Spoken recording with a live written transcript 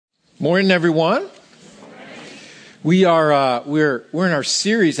Morning, everyone. We're in our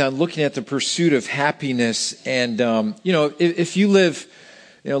series on looking at the pursuit of happiness, and if you live,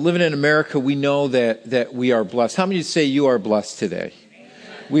 living in America, we know that we are blessed. How many say you are blessed today?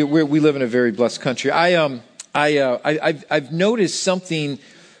 We live in a very blessed country. I've noticed something.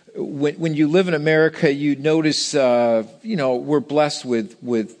 When you live in America, you notice, we're blessed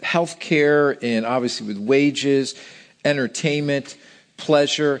with health care and obviously with wages, entertainment,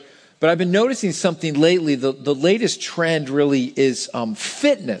 pleasure. But I've been noticing something lately. The latest trend really is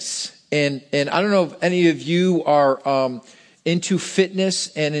fitness. And I don't know if any of you are into fitness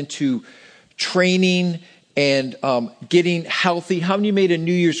and into training and getting healthy. How many made a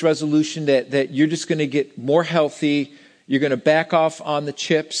New Year's resolution that you're just going to get more healthy? You're going to back off on the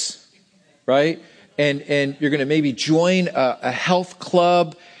chips, right? And you're going to maybe join a health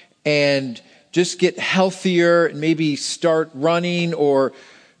club and just get healthier and maybe start running or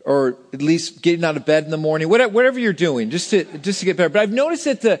at least getting out of bed in the morning, whatever you're doing, just to get better. But I've noticed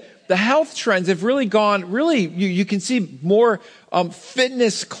that the health trends have really gone, you can see more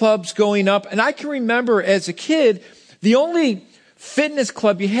fitness clubs going up. And I can remember as a kid, the only fitness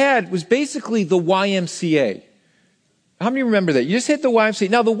club you had was basically the YMCA. How many remember that? You just hit the YMCA.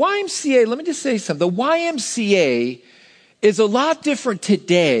 Now the YMCA, let me just say something. The YMCA is a lot different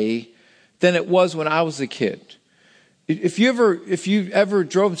today than it was when I was a kid. If you ever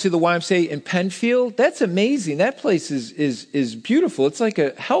drove to the YMCA in Penfield, that's amazing. That place is beautiful. It's like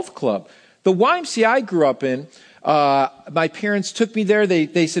a health club. The YMCA I grew up in, my parents took me there.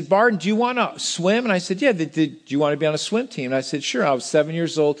 They said, "Barton, do you want to swim?" And I said, "Yeah." Do you want to be on a swim team? And I said, "Sure." I was 7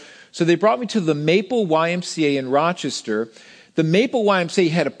 years old. So they brought me to the Maple YMCA in Rochester. The Maple YMCA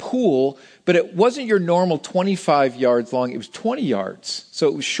had a pool, but it wasn't your normal 25 yards long. It was 20 yards. So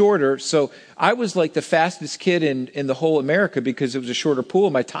it was shorter. So I was like the fastest kid in the whole America because it was a shorter pool.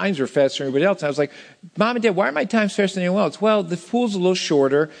 My times were faster than everybody else. And I was like, "Mom and Dad, why are my times faster than anyone else?" Well, the pool's a little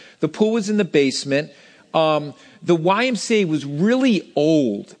shorter. The pool was in the basement. The YMCA was really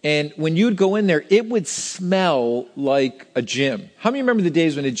old. And when you would go in there, it would smell like a gym. How many remember the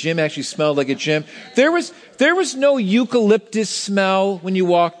days when a gym actually smelled like a gym? There was no eucalyptus smell when you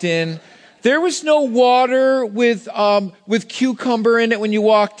walked in. There was no water with cucumber in it when you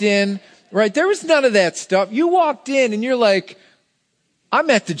walked in, right? There was none of that stuff. You walked in and you're like, "I'm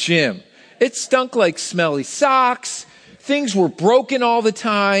at the gym." It stunk like smelly socks. Things were broken all the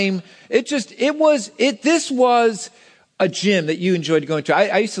time. This was a gym that you enjoyed going to.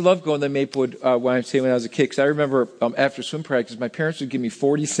 I used to love going to the Maplewood YMCA when I was a kid, because I remember after swim practice, my parents would give me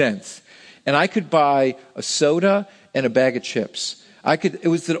 40 cents, and I could buy a soda and a bag of chips. It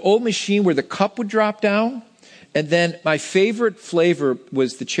was the old machine where the cup would drop down, and then my favorite flavor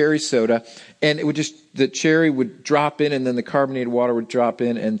was the cherry soda, and the cherry would drop in, and then the carbonated water would drop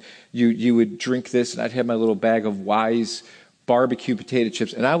in, and you would drink this, and I'd have my little bag of Wise barbecue potato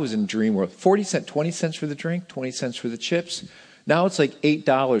chips, and I was in dream world. 40 cents, 20 cents for the drink, 20 cents for the chips. Now it's like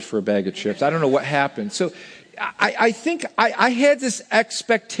 $8 for a bag of chips. I don't know what happened. So I think I had this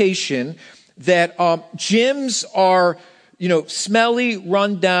expectation that gyms are smelly,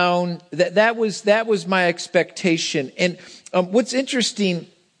 run down. That was my expectation. And what's interesting,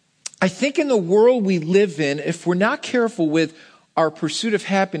 I think in the world we live in, if we're not careful with our pursuit of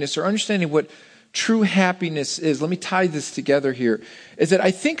happiness or understanding what true happiness is, let me tie this together here, is that I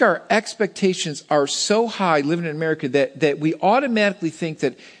think our expectations are so high living in America that we automatically think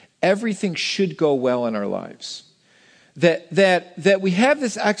that everything should go well in our lives. That we have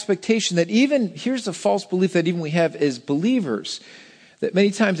this expectation that here's the false belief that even we have as believers, that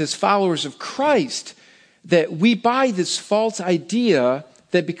many times as followers of Christ, that we buy this false idea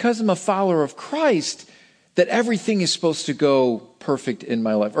that because I'm a follower of Christ, that everything is supposed to go perfect in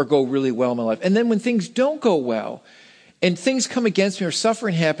my life or go really well in my life. And then when things don't go well and things come against me or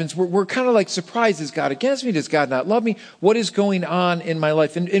suffering happens, we're kind of like surprised. Is God against me? Does God not love me? What is going on in my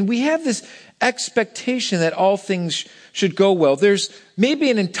life? And we have this expectation that all things should go well. There's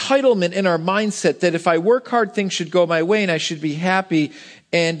maybe an entitlement in our mindset that if I work hard, things should go my way and I should be happy.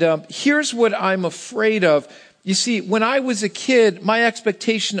 And here's what I'm afraid of. You see, when I was a kid, my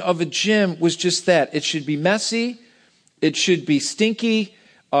expectation of a gym was just that. It should be messy. It should be stinky.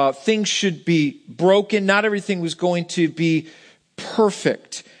 Things should be broken. Not everything was going to be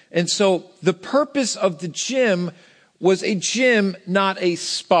perfect. And so the purpose of the gym was a gym, not a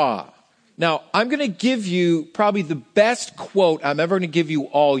spa. Now, I'm going to give you probably the best quote I'm ever going to give you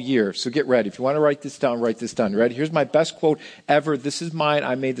all year. So get ready. If you want to write this down, write this down. You ready? Here's my best quote ever. This is mine.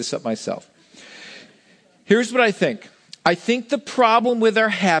 I made this up myself. Here's what I think. I think the problem with our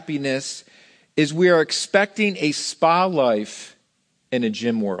happiness is we are expecting a spa life in a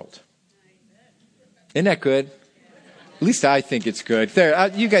gym world. Isn't that good? At least I think it's good.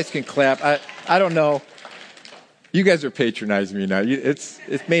 There, you guys can clap. I don't know. You guys are patronizing me now.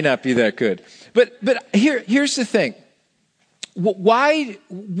 It may not be that good. But here's the thing.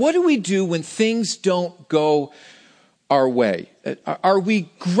 What do we do when things don't go our way? Are we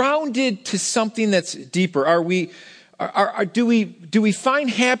grounded to something that's deeper? Do we find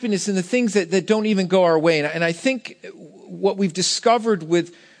happiness in the things that don't even go our way? And I think what we've discovered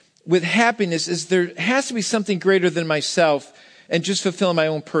with happiness is there has to be something greater than myself and just fulfilling my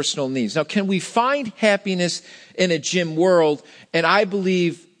own personal needs. Now, can we find happiness in a gym world? And I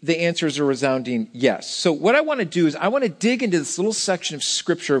believe the answer is a resounding yes. So what I want to do is I want to dig into this little section of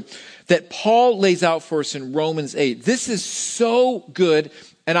scripture that Paul lays out for us in Romans 8. This is so good.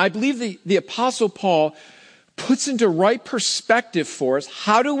 And I believe the Apostle Paul puts into right perspective for us.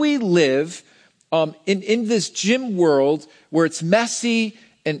 How do we live in this gym world where it's messy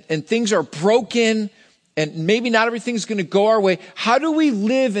and things are broken and maybe not everything's going to go our way? How do we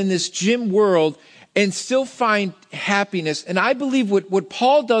live in this gym world and still find happiness? And I believe what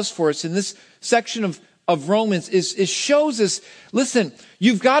Paul does for us in this section of Romans is shows us, listen,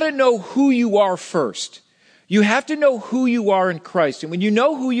 you've got to know who you are first. You have to know who you are in Christ. And when you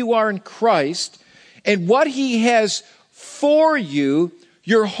know who you are in Christ and what he has for you,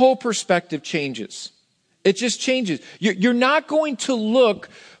 your whole perspective changes. It just changes. You're not going to look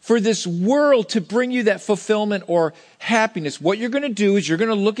for this world to bring you that fulfillment or happiness. What you're going to do is you're going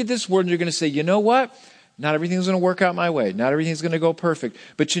to look at this world and you're going to say, you know what? Not everything's going to work out my way. Not everything's going to go perfect.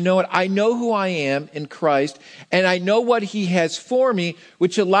 But you know what? I know who I am in Christ, and I know what he has for me,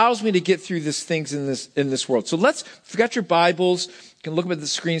 which allows me to get through these things in this world. So if you've got your Bibles, you can look up at the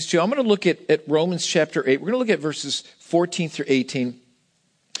screens too. I'm going to look at Romans chapter 8. We're going to look at verses 14 through 18.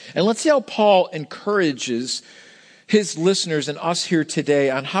 And let's see how Paul encourages his listeners and us here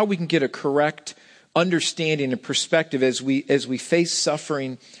today on how we can get a correct understanding and perspective as we face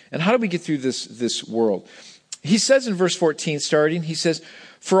suffering, and how do we get through this world. He says in verse 14 starting, he says,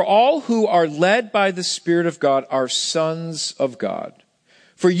 "For all who are led by the Spirit of God are sons of God.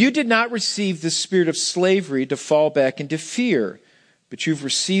 For you did not receive the spirit of slavery to fall back into fear, but you've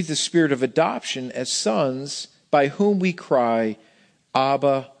received the spirit of adoption as sons, by whom we cry,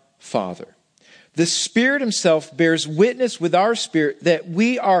 Abba, Father. The Spirit himself bears witness with our spirit that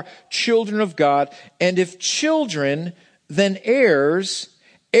we are children of God, and if children, then heirs,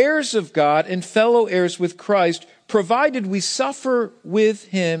 heirs of God and fellow heirs with Christ, provided we suffer with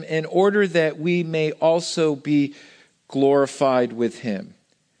him in order that we may also be glorified with him."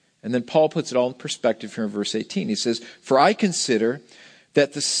 And then Paul puts it all in perspective here in verse 18. He says, "For I consider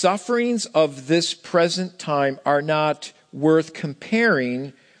that the sufferings of this present time are not worth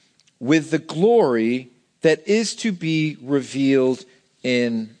comparing with the glory that is to be revealed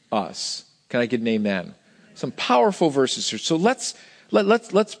in us." Can I get an amen? Some powerful verses here. So let's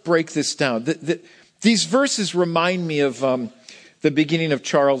break this down. These verses remind me of the beginning of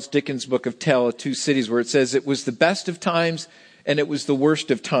Charles Dickens' book of Tale of Two Cities, where it says it was the best of times and it was the worst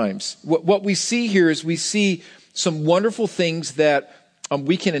of times. What we see here is we see some wonderful things that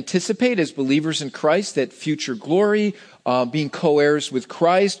we can anticipate as believers in Christ, that future glory, being co-heirs with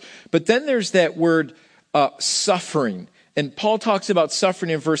Christ. But then there's that word suffering. And Paul talks about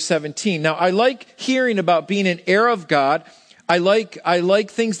suffering in verse 17. Now, I like hearing about being an heir of God. I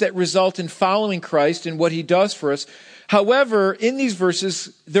like things that result in following Christ and what he does for us. However, in these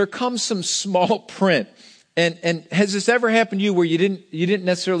verses, there comes some small print. And has this ever happened to you where you didn't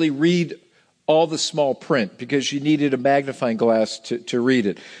necessarily read all the small print because you needed a magnifying glass to read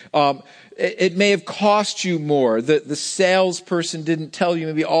it? It may have cost you more. The salesperson didn't tell you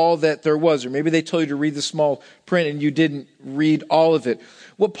maybe all that there was, or maybe they told you to read the small print and you didn't read all of it.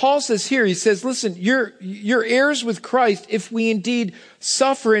 What Paul says here, he says, listen, you're heirs with Christ if we indeed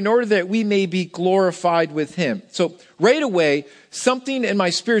suffer in order that we may be glorified with him. So right away, something in my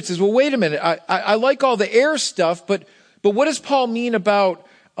spirit says, well, wait a minute. I like all the heir stuff, but what does Paul mean about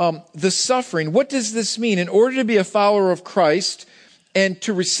the suffering? What does this mean? In order to be a follower of Christ and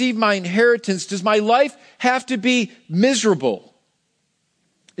to receive my inheritance, does my life have to be miserable?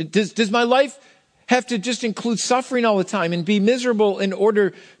 Does my life have to just include suffering all the time and be miserable in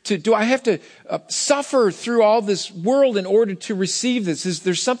order to, do I have to suffer through all this world in order to receive this? Is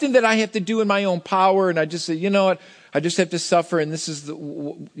there something that I have to do in my own power? And I just say, you know what? I just have to suffer, and this is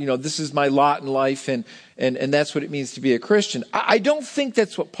this is my lot in life, and that's what it means to be a Christian. I don't think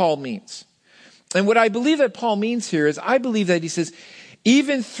that's what Paul means. And what I believe that Paul means here is, I believe that he says,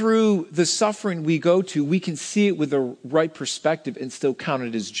 even through the suffering we go to, we can see it with the right perspective and still count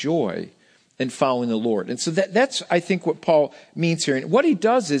it as joy in following the Lord. And so that's, I think, what Paul means here. And what he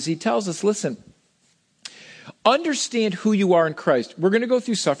does is he tells us, listen, understand who you are in Christ. We're going to go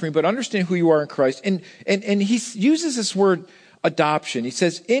through suffering, but understand who you are in Christ. And he uses this word adoption. He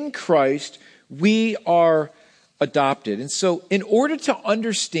says, in Christ, we are adopted. And so in order to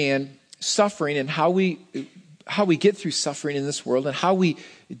understand suffering and how we get through suffering in this world and how we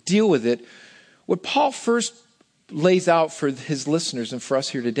deal with it, what Paul first lays out for his listeners and for us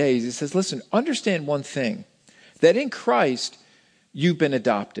here today is he says, listen, understand one thing, that in Christ, you've been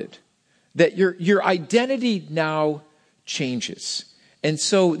adopted, that your identity now changes. And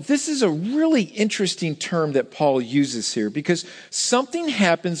so this is a really interesting term that Paul uses here, because something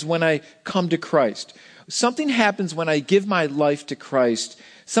happens when I come to Christ. Something happens when I give my life to Christ.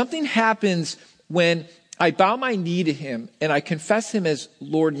 Something happens when I bow my knee to him and I confess him as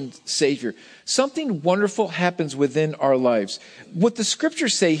Lord and Savior. Something wonderful happens within our lives. What the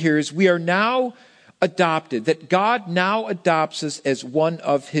scriptures say here is we are now adopted, that God now adopts us as one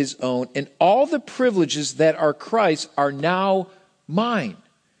of his own, and all the privileges that are Christ are now mine.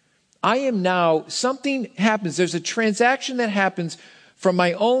 I am now, something happens. There's a transaction that happens from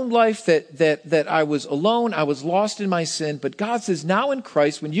my own life that I was alone, I was lost in my sin, but God says, now in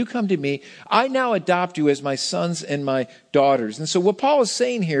Christ, when you come to me, I now adopt you as my sons and my daughters. And so what Paul is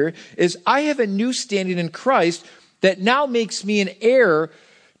saying here is I have a new standing in Christ that now makes me an heir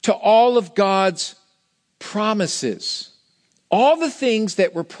to all of God's promises. All the things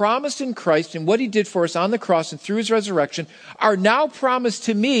that were promised in Christ and what he did for us on the cross and through his resurrection are now promised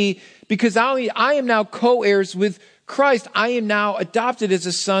to me because I am now co-heirs with Christ. I am now adopted as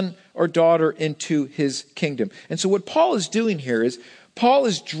a son or daughter into his kingdom. And so what Paul is doing here is Paul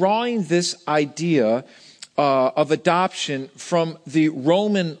is drawing this idea of adoption from the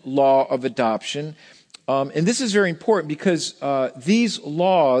Roman law of adoption. And this is very important because these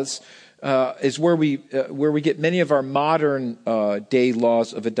laws is where we get many of our modern day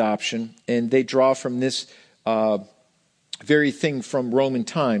laws of adoption, and they draw from this very thing from Roman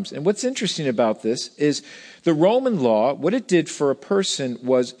times. And what's interesting about this is the Roman law, what it did for a person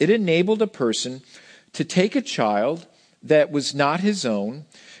was it enabled a person to take a child that was not his own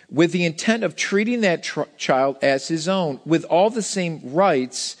with the intent of treating that child as his own with all the same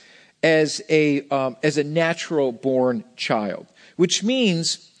rights as a natural born child, which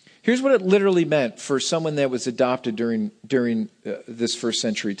means here's what it literally meant for someone that was adopted during this first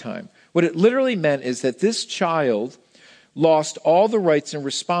century time. What it literally meant is that this child lost all the rights and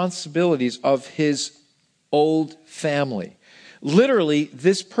responsibilities of his old family. Literally,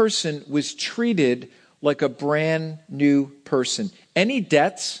 this person was treated like a brand new person. Any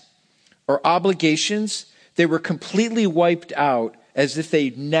debts or obligations, they were completely wiped out as if they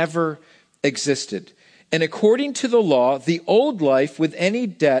never existed. And according to the law, the old life with any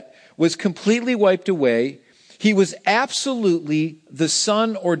debt was completely wiped away. He was absolutely the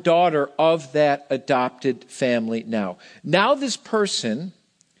son or daughter of that adopted family now. Now this person,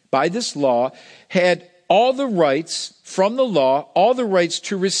 by this law, had all the rights from the law, all the rights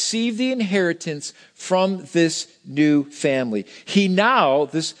to receive the inheritance from this new family. He now,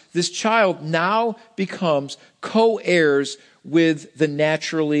 this child now becomes co-heirs with the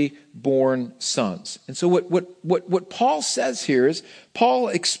naturally born sons. And so what Paul says here is, Paul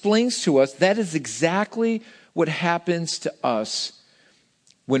explains to us that is exactly what happens to us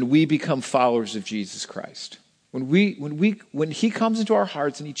when we become followers of Jesus Christ. When he comes into our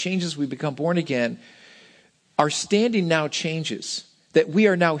hearts and he changes, we become born again, our standing now changes, that we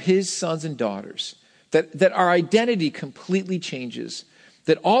are now his sons and daughters, that our identity completely changes,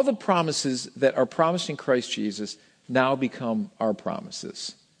 that all the promises that are promised in Christ Jesus now become our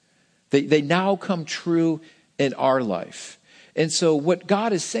promises. They now come true in our life. And so what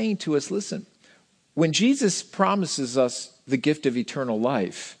God is saying to us, listen, when Jesus promises us the gift of eternal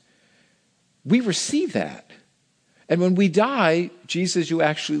life, we receive that. And when we die, Jesus, you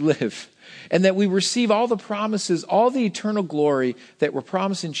actually live. And that we receive all the promises, all the eternal glory that were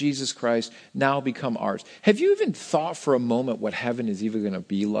promised in Jesus Christ now become ours. Have you even thought for a moment what heaven is even going to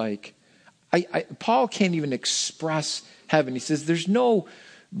be like? Paul can't even express heaven. He says there's no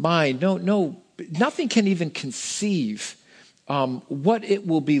mind, nothing can even conceive what it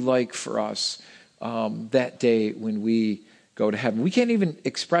will be like for us that day when we go to heaven. We can't even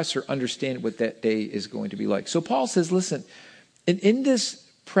express or understand what that day is going to be like. So Paul says, listen, in this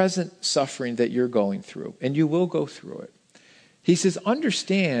present suffering that you're going through, and you will go through it, he says,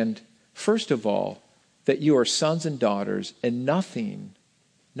 understand, first of all, that you are sons and daughters, and nothing,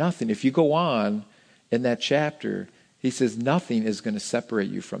 if you go on in that chapter, he says nothing is going to separate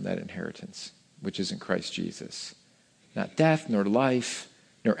you from that inheritance, which is in Christ Jesus. Not death, nor life,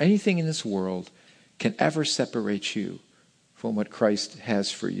 nor anything in this world can ever separate you from what Christ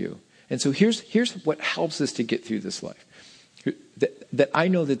has for you. And so here's what helps us to get through this life. That I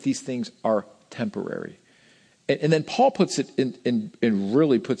know that these things are temporary. And then Paul puts it in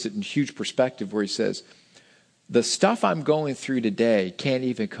really puts it in huge perspective where he says, the stuff I'm going through today can't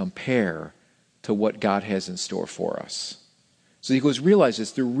even compare to what God has in store for us. So he goes, realize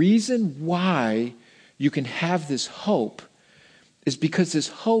this, the reason why you can have this hope is because this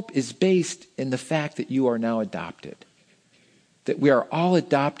hope is based in the fact that you are now adopted. That we are all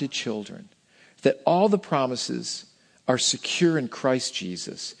adopted children. That all the promises are secure in Christ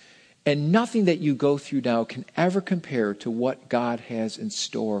Jesus. And nothing that you go through now can ever compare to what God has in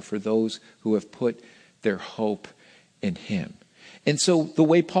store for those who have put their hope in him. And so the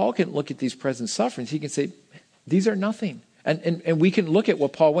way Paul can look at these present sufferings, he can say, these are nothing. And we can look at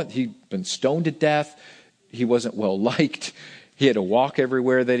what Paul went. He'd been stoned to death. He wasn't well liked. He had to walk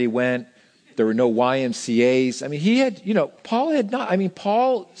everywhere that he went. There were no YMCAs. I mean,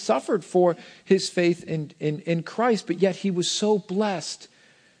 Paul suffered for his faith in Christ, but yet he was so blessed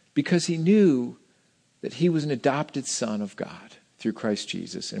because he knew that he was an adopted son of God through Christ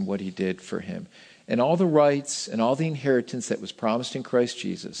Jesus and what he did for him. And all the rights and all the inheritance that was promised in Christ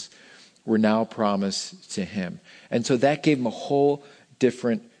Jesus were now promised to him. And so that gave him a whole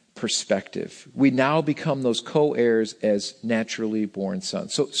different perspective. We now become those co-heirs as naturally born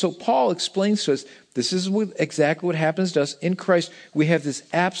sons. So Paul explains to us, this is exactly what happens to us. In Christ, we have this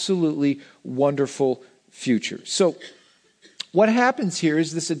absolutely wonderful future. So what happens here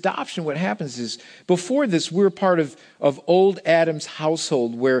is this adoption. What happens is, before this, we're part of old Adam's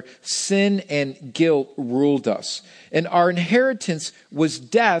household where sin and guilt ruled us. And our inheritance was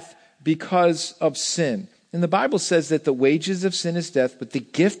death because of sin. And the Bible says that the wages of sin is death, but the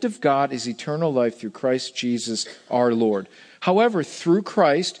gift of God is eternal life through Christ Jesus our Lord. However, through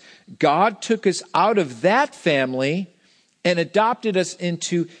Christ, God took us out of that family and adopted us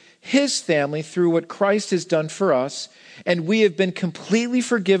into his family through what Christ has done for us. And we have been completely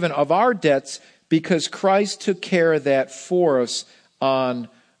forgiven of our debts because Christ took care of that for us on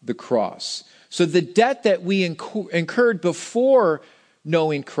the cross. So the debt that we incurred before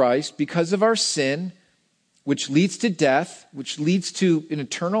knowing Christ because of our sin, which leads to death, which leads to an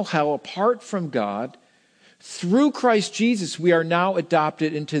eternal hell apart from God, through Christ Jesus, we are now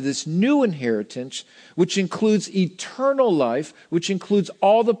adopted into this new inheritance, which includes eternal life, which includes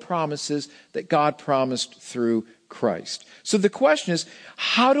all the promises that God promised through Christ. So the question is,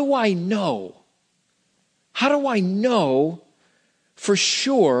 how do I know? How do I know for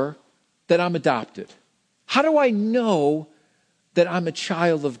sure that I'm adopted? How do I know that I'm a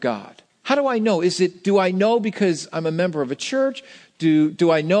child of God? How do I know? Do I know because I'm a member of a church?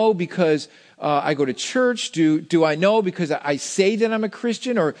 Do I know because I go to church? Do I know because I say that I'm a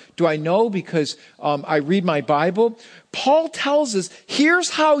Christian? Or do I know because I read my Bible? Paul tells us, here's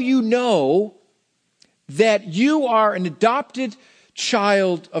how you know that you are an adopted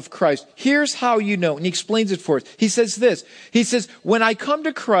child of Christ. Here's how you know. And he explains it for us. He says this. He says, when I come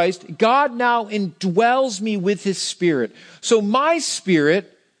to Christ, God now indwells me with his Spirit. So my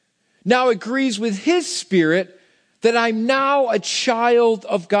spirit now agrees with his Spirit that I'm now a child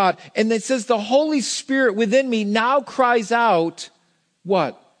of God. And it says the Holy Spirit within me now cries out,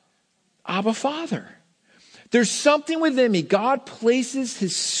 what? Abba, Father. There's something within me. God places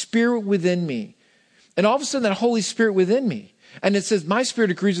his Spirit within me. And all of a sudden that Holy Spirit within me. And it says my spirit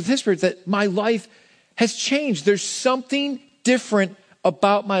agrees with his spirit that my life has changed. There's something different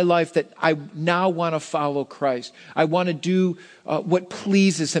about my life that I now want to follow Christ. I want to do what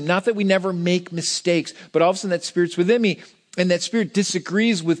pleases him. Not that we never make mistakes, but all of a sudden that spirit's within me. And that spirit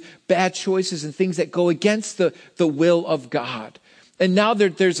disagrees with bad choices and things that go against the will of God. And now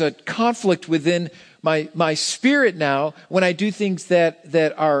there's a conflict within my spirit now when I do things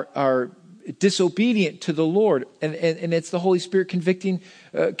that are disobedient to the Lord. And it's the Holy Spirit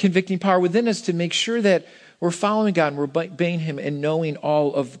convicting power within us to make sure that we're following God and we're obeying him and knowing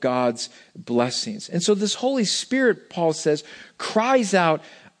all of God's blessings. And so this Holy Spirit, Paul says, cries out,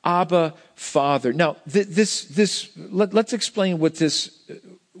 Abba, Father. Now, let's explain what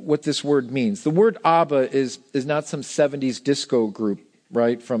this word means. The word Abba is not some 70s disco group,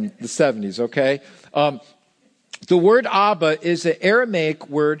 right, from the 70s, okay? The word Abba is an Aramaic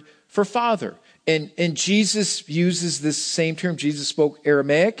word for father. And Jesus uses this same term. Jesus spoke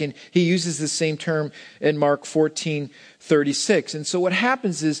Aramaic, and he uses the same term in Mark 14:36. And so what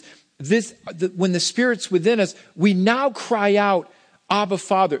happens is when the Spirit's within us, we now cry out, Abba,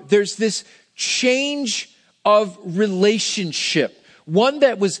 Father. There's this change of relationship. One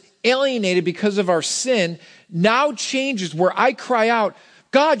that was alienated because of our sin now changes where I cry out,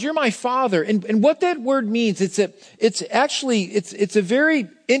 God, you're my Father. And what that word means, it's a very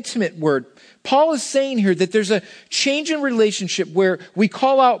intimate word. Paul is saying here that there's a change in relationship where we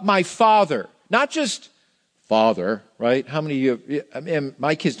call out my Father, not just Father, right? How many of you, I mean,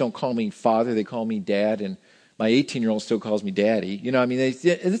 my kids don't call me Father, they call me Dad, and my 18-year-old still calls me Daddy. You know, I mean,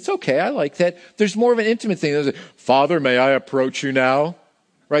 it's okay. I like that. There's more of an intimate thing. There's Father, may I approach you now?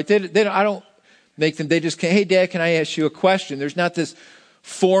 Right? I don't make them, they just can't, hey, Dad, can I ask you a question? There's not this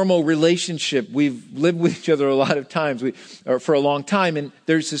formal relationship. We've lived with each other a lot of times, or for a long time, and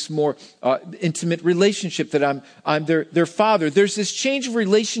there's this more intimate relationship that I'm their father. There's this change of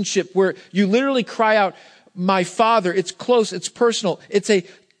relationship where you literally cry out, my Father. It's close, it's personal. It's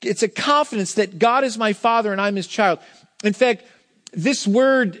a confidence that God is my Father and I'm his child. In fact, this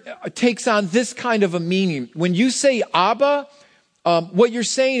word takes on this kind of a meaning. When you say Abba, what you're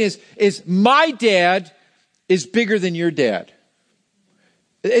saying is my dad is bigger than your dad.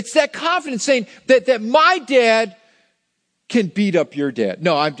 It's that confidence saying that my dad can beat up your dad.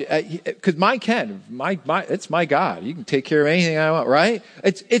 No, because mine can. It's my God. You can take care of anything I want, right?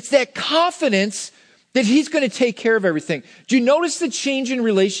 It's that confidence that he's going to take care of everything. Do you notice the change in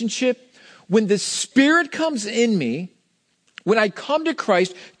relationship? When the Spirit comes in me, when I come to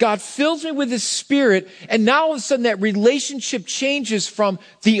Christ, God fills me with his Spirit, and now all of a sudden that relationship changes from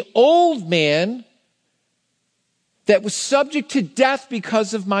the old man that was subject to death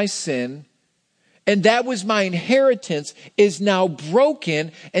because of my sin, and that was my inheritance, is now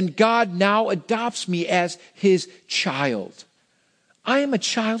broken, and God now adopts me as his child. I am a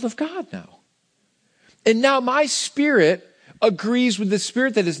child of God now. And now my spirit agrees with the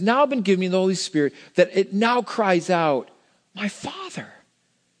Spirit that has now been given me, the Holy Spirit, that it now cries out, my Father,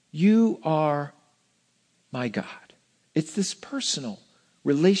 you are my God. It's this personal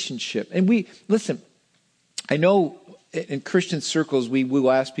relationship. And listen, I know in Christian circles, we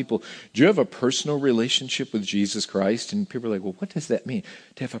will ask people, do you have a personal relationship with Jesus Christ? And people are like, well, what does that mean,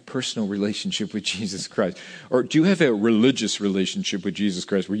 to have a personal relationship with Jesus Christ? Or do you have a religious relationship with Jesus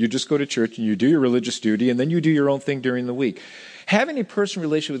Christ, where you just go to church and you do your religious duty and then you do your own thing during the week? Having a personal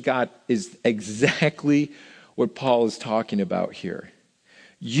relationship with God is exactly what Paul is talking about here.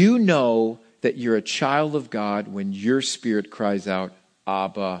 You know that you're a child of God when your spirit cries out,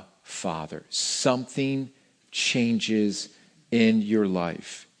 Abba, Father. Something changes in your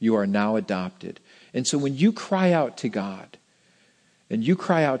life. You are now adopted. And so when you cry out to God, and you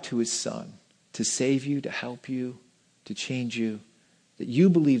cry out to his Son to save you, to help you, to change you, that you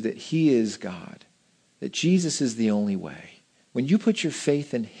believe that he is God, that Jesus is the only way. When you put your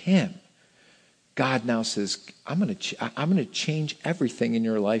faith in him, God now says, I'm going to change everything in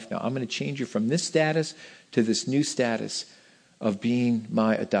your life now. I'm going to change you from this status to this new status of being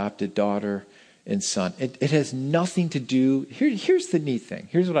my adopted daughter and son. It has nothing to do, here's the neat thing.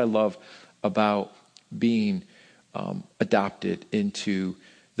 Here's what I love about being adopted into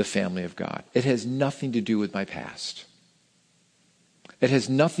the family of God. It has nothing to do with my past. It has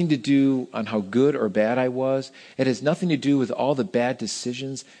nothing to do on how good or bad I was. It has nothing to do with all the bad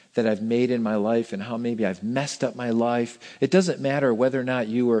decisions that I've made in my life and how maybe I've messed up my life. It doesn't matter whether or not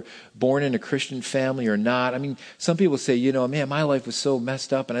you were born in a Christian family or not. I mean, some people say, man, my life was so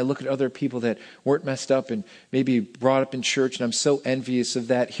messed up, and I look at other people that weren't messed up and maybe brought up in church, and I'm so envious of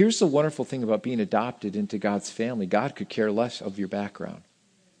that. Here's the wonderful thing about being adopted into God's family. God could care less of your background.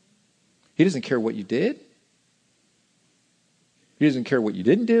 He doesn't care what you did. He doesn't care what you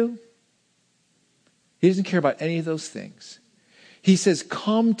didn't do. He doesn't care about any of those things. He says,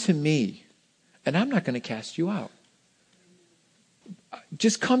 come to me, and I'm not going to cast you out.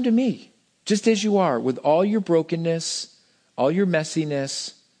 Just come to me, just as you are, with all your brokenness, all your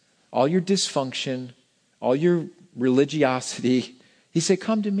messiness, all your dysfunction, all your religiosity. He said,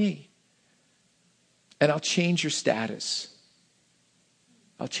 come to me, and I'll change your status.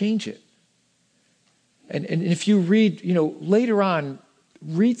 I'll change it. And if you read, later on,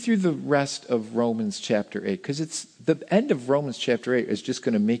 read through the rest of Romans chapter 8, because it's the end of Romans chapter 8 is just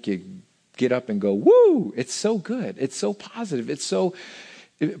going to make you get up and go, woo! It's so good. It's so positive.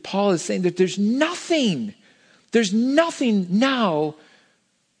 Paul is saying that there's nothing now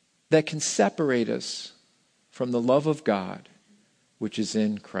that can separate us from the love of God, which is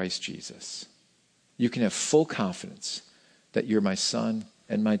in Christ Jesus. You can have full confidence that you're my son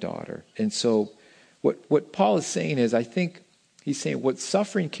and my daughter. And so what Paul is saying is, I think he's saying what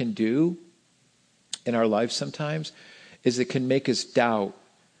suffering can do in our lives sometimes is it can make us doubt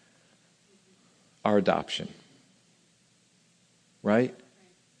our adoption. Right?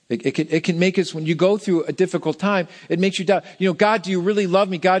 It can make us, when you go through a difficult time, it makes you doubt, God, do you really love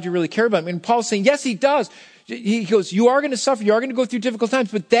me? God, do you really care about me? And Paul's saying, yes, he does. He goes, you are going to suffer. You are going to go through difficult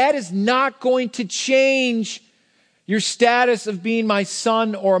times, but that is not going to change your status of being my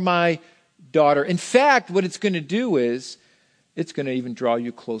son or my daughter. In fact, what it's going to do is it's going to even draw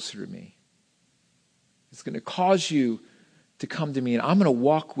you closer to me. It's going to cause you to come to me, and I'm going to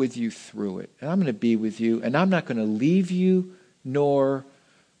walk with you through it, and I'm going to be with you, and I'm not going to leave you nor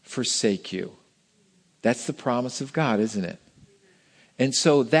forsake you. That's the promise of God, isn't it? And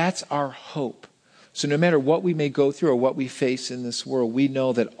so that's our hope. So no matter what we may go through or what we face in this world, we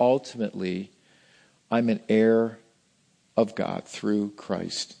know that ultimately I'm an heir of God through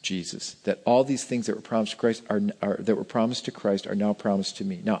Christ Jesus. That all these things that were promised to Christ are now promised to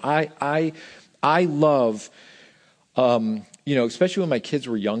me. Now I love, especially when my kids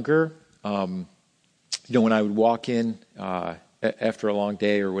were younger, when I would walk in after a long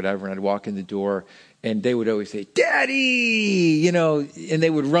day or whatever, and I'd walk in the door, and they would always say, "Daddy," and they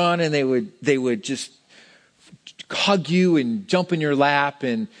would run and they would just hug you and jump in your lap,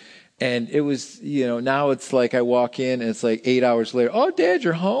 and it was, now it's like I walk in and it's like 8 hours later. "Oh, Dad,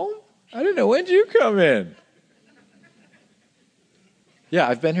 you're home? I didn't know. When did you come in?" Yeah,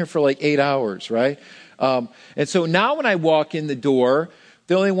 I've been here for like 8 hours, right? And so now when I walk in the door,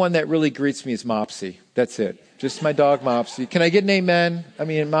 the only one that really greets me is Mopsy. That's it. Just my dog, Mopsy. Can I get an amen? I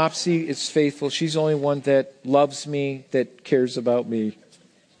mean, Mopsy is faithful. She's the only one that loves me, that cares about me.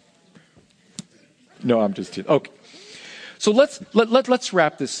 No, I'm just kidding. Okay. So let's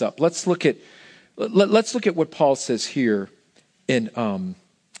wrap this up. Let's look at what Paul says here in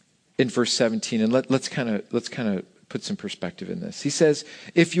verse 17, and let's kind of put some perspective in this. He says,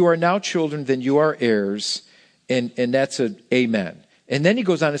 "If you are now children, then you are heirs," and that's an amen. And then he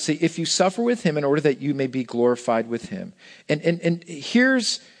goes on to say, "If you suffer with him in order that you may be glorified with him." And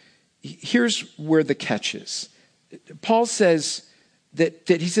here's where the catch is. Paul says that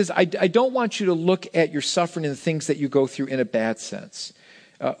he says, I don't want you to look at your suffering and the things that you go through in a bad sense.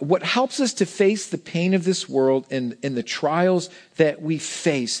 What helps us to face the pain of this world and the trials that we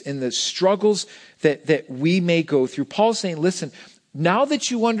face and the struggles that we may go through. Paul's saying, listen, now that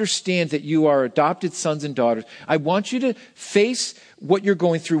you understand that you are adopted sons and daughters, I want you to face what you're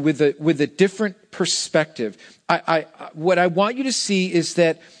going through with a different perspective. What I want you to see is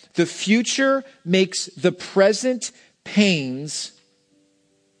that the future makes the present pains.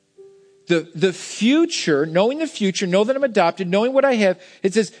 The future, knowing the future, know that I'm adopted, knowing what I have,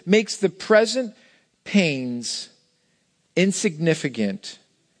 it says, makes the present pains insignificant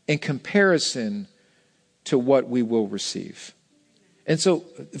in comparison to what we will receive. And so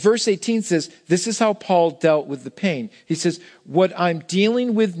verse 18 says, this is how Paul dealt with the pain. He says, what I'm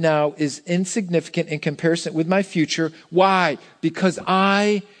dealing with now is insignificant in comparison with my future. Why? Because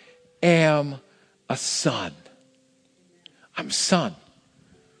I am a son. I'm a son.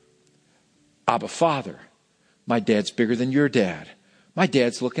 Abba, Father. My dad's bigger than your dad. My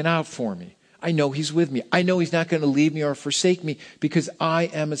dad's looking out for me. I know he's with me. I know he's not going to leave me or forsake me because I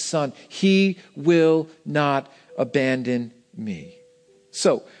am a son. He will not abandon me.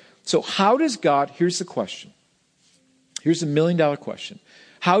 So how does God, here's the question. Here's $1 million question.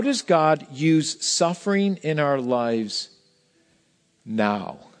 How does God use suffering in our lives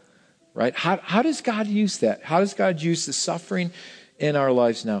now? Right? How does God use that? How does God use the suffering in our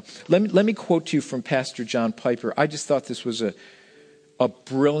lives now? Let me quote to you from Pastor John Piper. I just thought this was a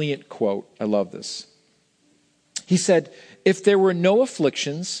brilliant quote. I love this. He said, if there were no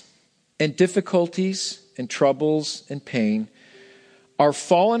afflictions and difficulties and troubles and pain, our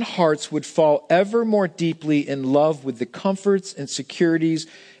fallen hearts would fall ever more deeply in love with the comforts and securities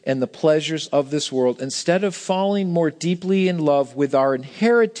and the pleasures of this world, instead of falling more deeply in love with our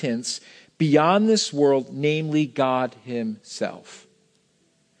inheritance beyond this world, namely God Himself.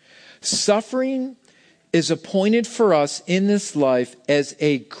 Suffering is appointed for us in this life as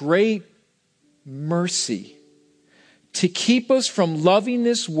a great mercy to keep us from loving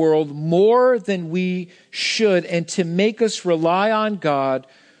this world more than we should and to make us rely on God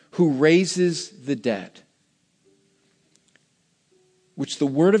who raises the dead. Which the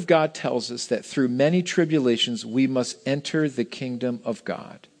Word of God tells us that through many tribulations we must enter the kingdom of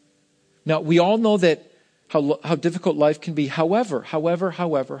God. Now, we all know that how difficult life can be. However,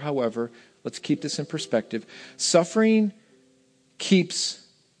 let's keep this in perspective. Suffering keeps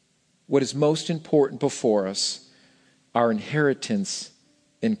what is most important before us, our inheritance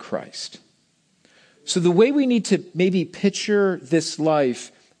in Christ. So the way we need to maybe picture this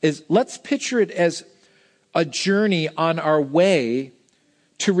life is, let's picture it as a journey on our way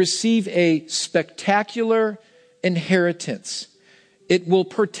to receive a spectacular inheritance. It will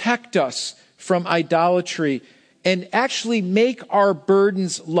protect us from idolatry and actually make our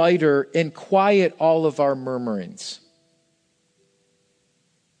burdens lighter and quiet all of our murmurings.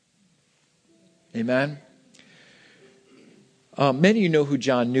 Amen? Many of you know who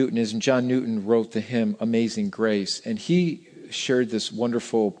John Newton is, and John Newton wrote the hymn Amazing Grace, and he shared this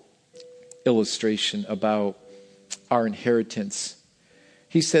wonderful illustration about our inheritance.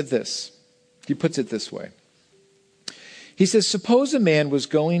 He said this. He puts it this way. He says, suppose a man was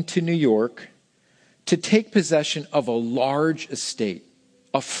going to New York to take possession of a large estate,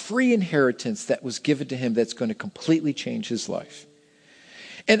 a free inheritance that was given to him that's going to completely change his life.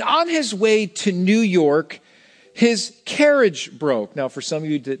 And on his way to New York, his carriage broke. Now, for some of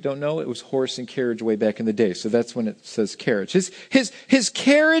you that don't know, it was horse and carriage way back in the day. So that's when it says carriage. His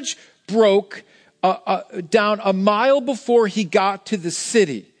carriage broke down a mile before he got to the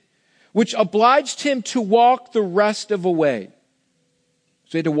city, which obliged him to walk the rest of the way.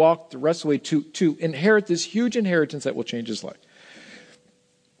 So he had to walk the rest of the way to inherit this huge inheritance that will change his life.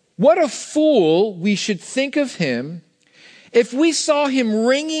 What a fool we should think of him if we saw him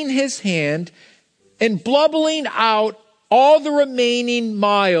wringing his hand and blubbering out all the remaining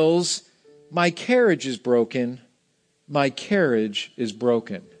miles, my carriage is broken, my carriage is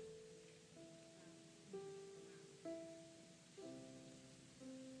broken.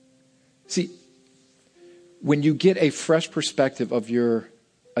 See, when you get a fresh perspective of your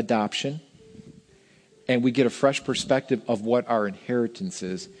adoption, and we get a fresh perspective of what our inheritance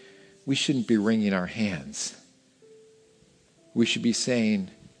is, we shouldn't be wringing our hands. We should be saying,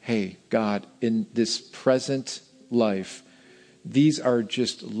 hey, God, in this present life, these are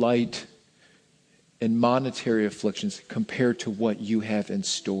just light and monetary afflictions compared to what you have in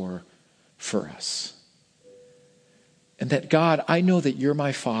store for us. And that, God, I know that you're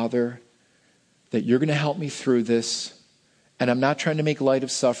my Father, that you're going to help me through this. And I'm not trying to make light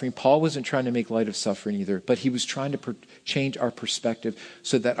of suffering. Paul wasn't trying to make light of suffering either, but he was trying to change our perspective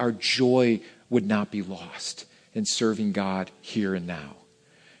so that our joy would not be lost in serving God here and now.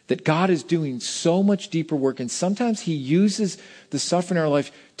 That God is doing so much deeper work, and sometimes he uses the suffering in our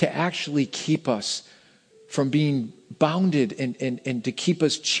life to actually keep us from being bounded and to keep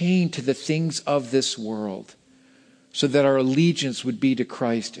us chained to the things of this world, so that our allegiance would be to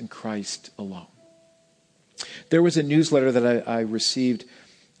Christ and Christ alone. There was a newsletter that I received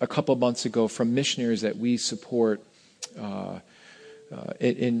a couple months ago from missionaries that we support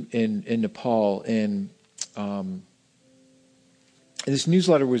in Nepal, and this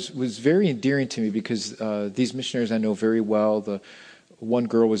newsletter was very endearing to me because these missionaries I know very well. The one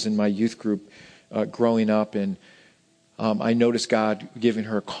girl was in my youth group growing up, and I noticed God giving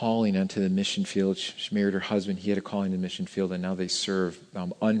her a calling onto the mission field. She married her husband. He had a calling in the mission field, and now they serve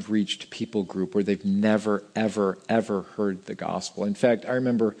unreached people group where they've never, ever, ever heard the gospel. In fact, I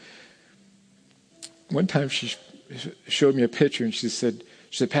remember one time she showed me a picture, and she said,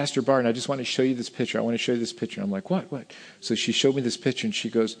 Pastor Barton, I just want to show you this picture. I want to show you this picture. I'm like, what? So she showed me this picture, and she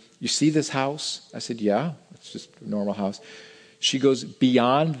goes, you see this house? I said, yeah, it's just a normal house. She goes,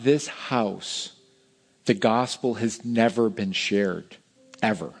 beyond this house, the gospel has never been shared,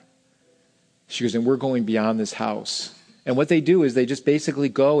 ever. She goes, and we're going beyond this house. And what they do is they just basically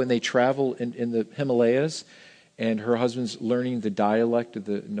go and they travel in the Himalayas, and her husband's learning the dialect of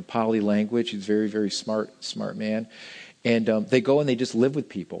the Nepali language. He's a very, very smart man. And they go and they just live with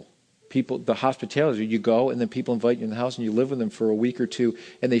people. The hospitality, you go and then people invite you in the house and you live with them for a week or two,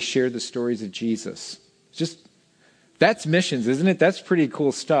 and they share the stories of Jesus. That's missions, isn't it? That's pretty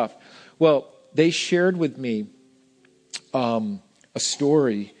cool stuff. Well, they shared with me a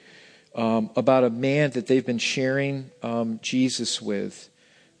story about a man that they've been sharing Jesus with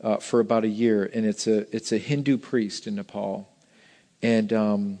for about a year, and it's a Hindu priest in Nepal,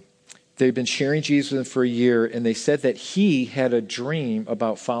 and they've been sharing Jesus with him for a year, and they said that he had a dream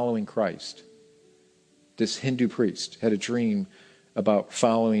about following Christ. This Hindu priest had a dream about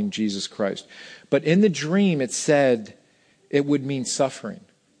following Jesus Christ, but in the dream it said it would mean suffering.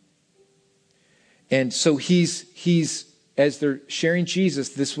 And so he's as they're sharing Jesus,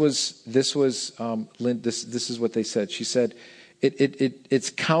 this is what they said. She said, it's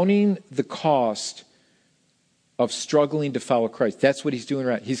counting the cost of struggling to follow Christ. That's what he's doing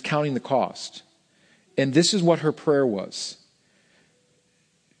right. He's counting the cost. And this is what her prayer was.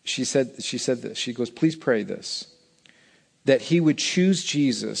 She said this. She goes, please pray this, that he would choose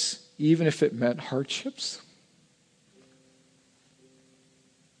Jesus even if it meant hardships.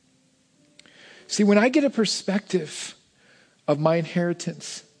 See, when I get a perspective of my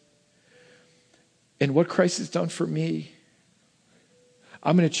inheritance and what Christ has done for me,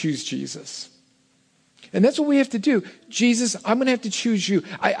 I'm going to choose Jesus. And that's what we have to do. Jesus, I'm going to have to choose you.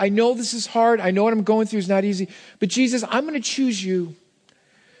 I know this is hard. I know what I'm going through is not easy. But Jesus, I'm going to choose you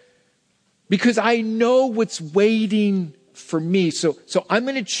because I know what's waiting for me. So I'm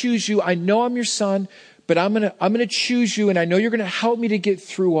going to choose you. I know I'm your son, but I'm going to choose you. And I know you're going to help me to get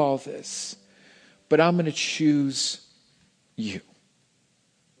through all this. But I'm going to choose you.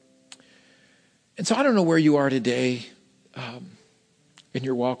 And so I don't know where you are today in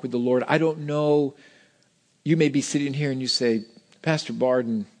your walk with the Lord. I don't know. You may be sitting here and you say, Pastor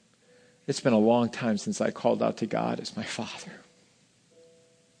Barden, it's been a long time since I called out to God as my Father.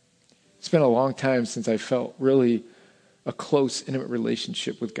 It's been a long time since I felt really a close, intimate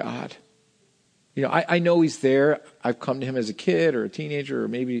relationship with God. You know, I know He's there. I've come to Him as a kid or a teenager or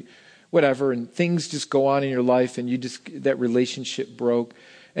maybe whatever, and things just go on in your life and that relationship broke.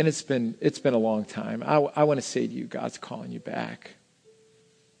 And it's been a long time. I want to say to you, God's calling you back.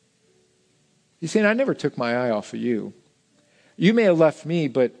 He's saying, I never took my eye off of you. You may have left me,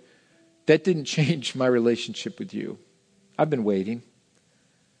 but that didn't change my relationship with you. I've been waiting.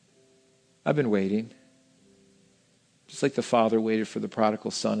 Just like the father waited for the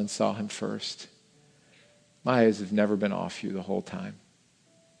prodigal son and saw him first. My eyes have never been off you the whole time.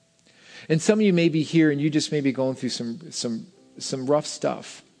 And some of you may be here and you just may be going through some rough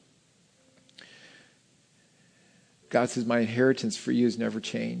stuff. God says, my inheritance for you has never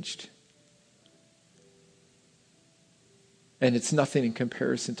changed. And it's nothing in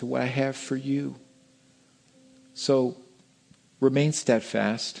comparison to what I have for you. So remain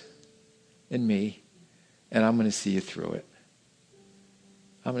steadfast in me, and I'm going to see you through it.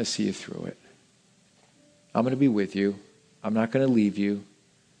 I'm going to see you through it. I'm going to be with you. I'm not going to leave you.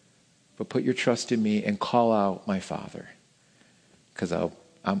 But put your trust in me and call out my Father. Because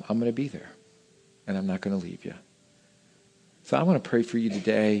I'm going to be there. And I'm not going to leave you. So I want to pray for you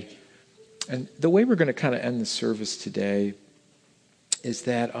today. And the way we're going to kind of end the service today is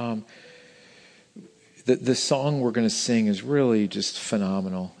that the song we're going to sing is really just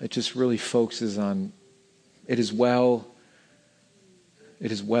phenomenal. It just really focuses on, it is well,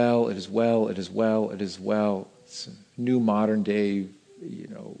 it is well, it is well, it is well, it is well. It's a new modern day,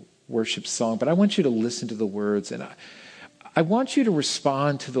 worship song. But I want you to listen to the words, and I want you to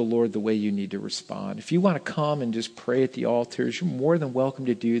respond to the Lord the way you need to respond. If you want to come and just pray at the altars, you're more than welcome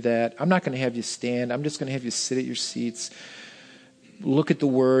to do that. I'm not going to have you stand. I'm just going to have you sit at your seats. Look at the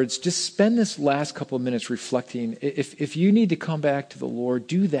words. Just spend this last couple of minutes reflecting. If you need to come back to the Lord,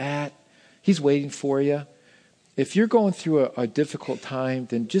 do that. He's waiting for you. If you're going through a difficult time,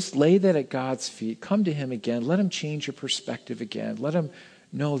 then just lay that at God's feet. Come to Him again. Let Him change your perspective again. Let Him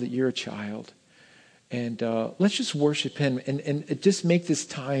know that you're a child. And let's just worship Him and just make this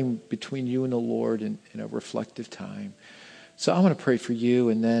time between you and the Lord in a reflective time. So I want to pray for you,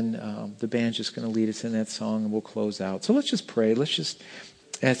 and then the band's just going to lead us in that song, and we'll close out. So let's just pray. Let's just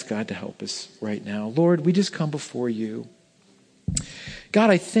ask God to help us right now. Lord, we just come before you.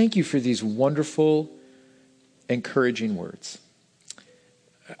 God, I thank you for these wonderful, encouraging words.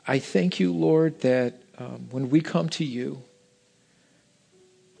 I thank you, Lord, that when we come to you,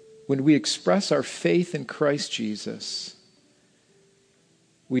 when we express our faith in Christ Jesus,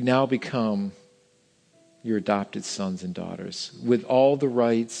 we now become your adopted sons and daughters with all the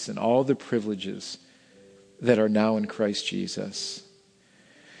rights and all the privileges that are now in Christ Jesus.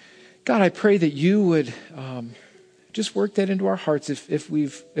 God, I pray that you would just work that into our hearts. If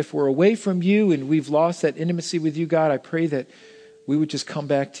we're away from you and we've lost that intimacy with you, God, I pray that we would just come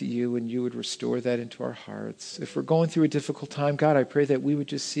back to you and you would restore that into our hearts. If we're going through a difficult time, God, I pray that we would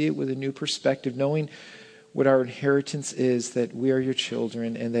just see it with a new perspective, knowing what our inheritance is, that we are your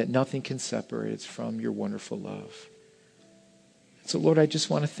children and that nothing can separate us from your wonderful love. So, Lord, I just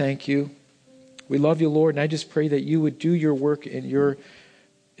want to thank you. We love you, Lord, and I just pray that you would do your work in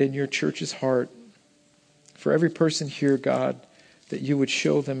your church's heart. For every person here, God, that you would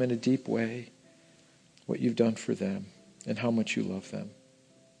show them in a deep way what you've done for them and how much you love them.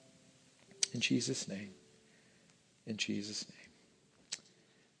 In Jesus' name. In Jesus'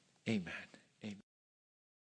 name. Amen.